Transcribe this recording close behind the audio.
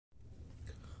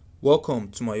Welcome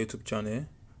to my YouTube channel.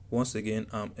 Once again,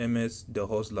 I'm MS the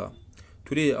Hustler.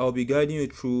 Today, I'll be guiding you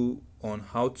through on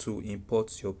how to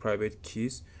import your private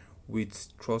keys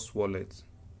with Trust Wallet.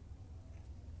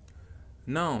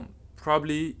 Now,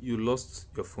 probably you lost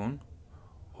your phone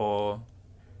or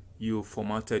you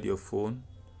formatted your phone.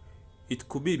 It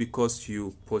could be because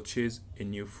you purchased a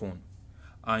new phone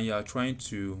and you are trying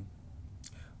to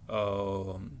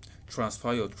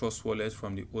transfer your Trust Wallet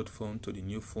from the old phone to the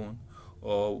new phone,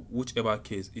 or whichever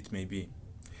case it may be.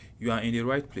 You are in the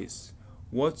right place.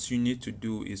 What you need to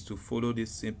do is to follow these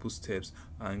simple steps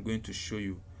I'm going to show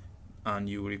you, and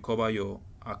you will recover your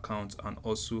account and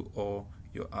also all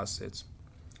your assets.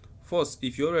 First,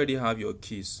 if you already have your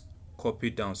keys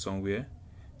copied down somewhere,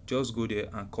 just go there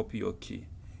and copy your key.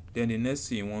 Then the next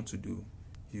thing you want to do,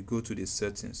 you go to the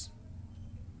settings,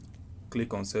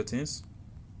 click on settings,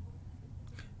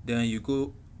 then you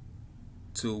go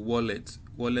to wallet.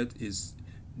 Wallet is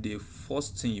the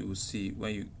first thing you will see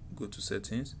when you go to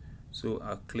settings. So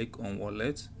I'll click on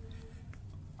wallet.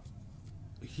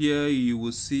 Here you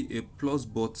will see a plus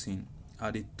button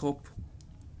at the top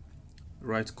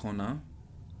right corner.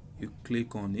 You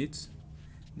click on it,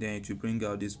 then it will bring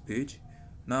out this page.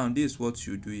 Now this is what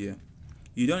you do here.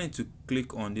 You don't need to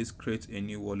click on this create a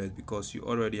new wallet because you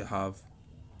already have,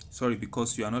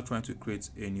 because you are not trying to create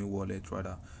a new wallet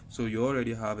rather. So you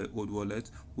already have an old wallet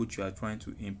which you are trying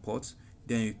to import.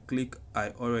 Then you click I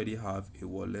already have a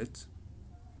wallet.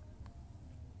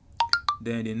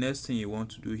 Then the next thing you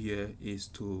want to do here is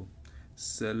to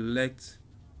select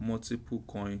multiple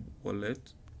coin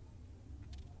wallet.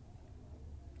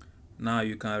 Now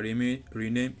you can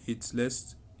rename it.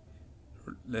 Let's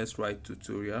write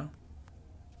tutorial.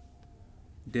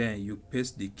 Then you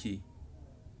paste the key.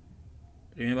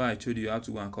 Remember I told you how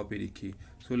to go and copy the key.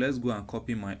 So let's go and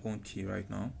copy my own key right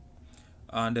now.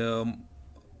 And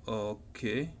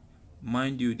okay,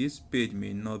 mind you, this page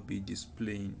may not be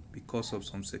displaying because of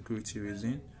some security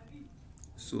reason.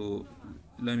 So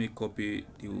let me copy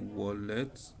the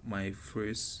wallet, my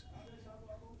phrase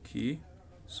key.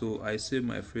 So I save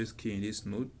my phrase key in this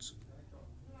note.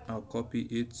 I'll copy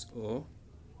it all.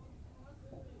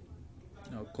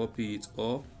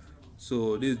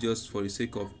 So this is just for the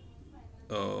sake of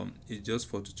it's just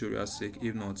for tutorial sake.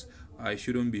 If not, I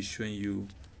shouldn't be showing you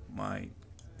my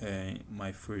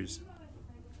phrase.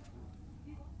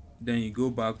 Then you go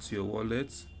back to your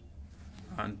wallet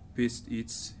and paste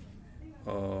it.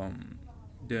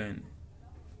 Then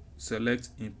select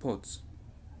import.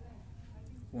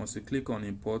 Once you click on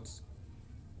import,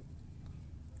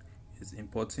 it's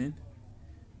importing.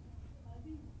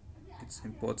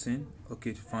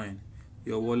 Okay, fine,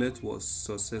 your wallet was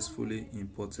successfully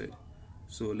imported.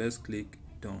 So let's click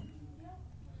done.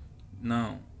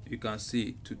 Now you can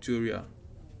see tutorial.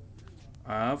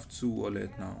 I have two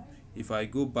wallets now. If I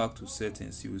go back to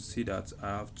settings, you will see that I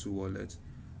have two wallets.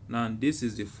 Now this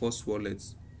is the first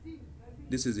wallet.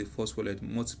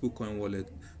 Multiple coin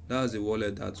wallet. That's the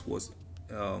wallet that was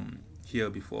here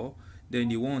before. Then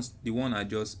the one I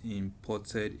just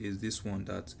imported is this one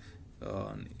that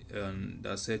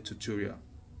said tutorial.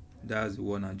 That's the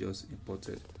one I just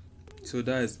imported. So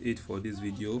that is it for this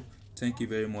video. Thank you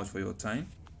very much for your time,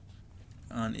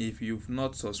 and if you've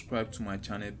not subscribed to my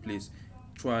channel, please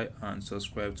try and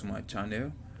subscribe to my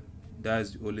channel.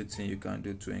 That's the only thing you can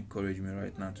do to encourage me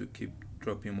right now to keep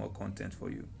dropping more content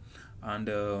for you. And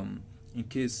in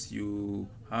case you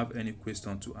have any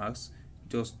question to ask,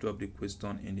 just drop the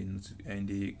question in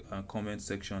the comment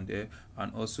section there.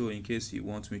 And also, in case you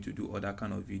want me to do other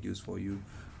kind of videos for you,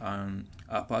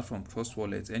 apart from Trust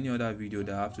Wallet, any other video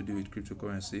that have to do with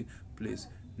cryptocurrency, please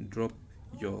drop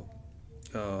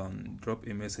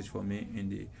a message for me in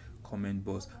the comment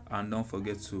box. And don't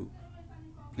forget to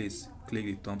please click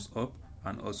the thumbs up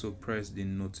and also press the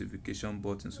notification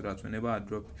button so that whenever I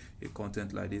drop a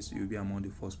content like this, you'll be among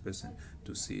the first person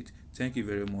to see it. Thank you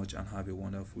very much and have a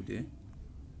wonderful day.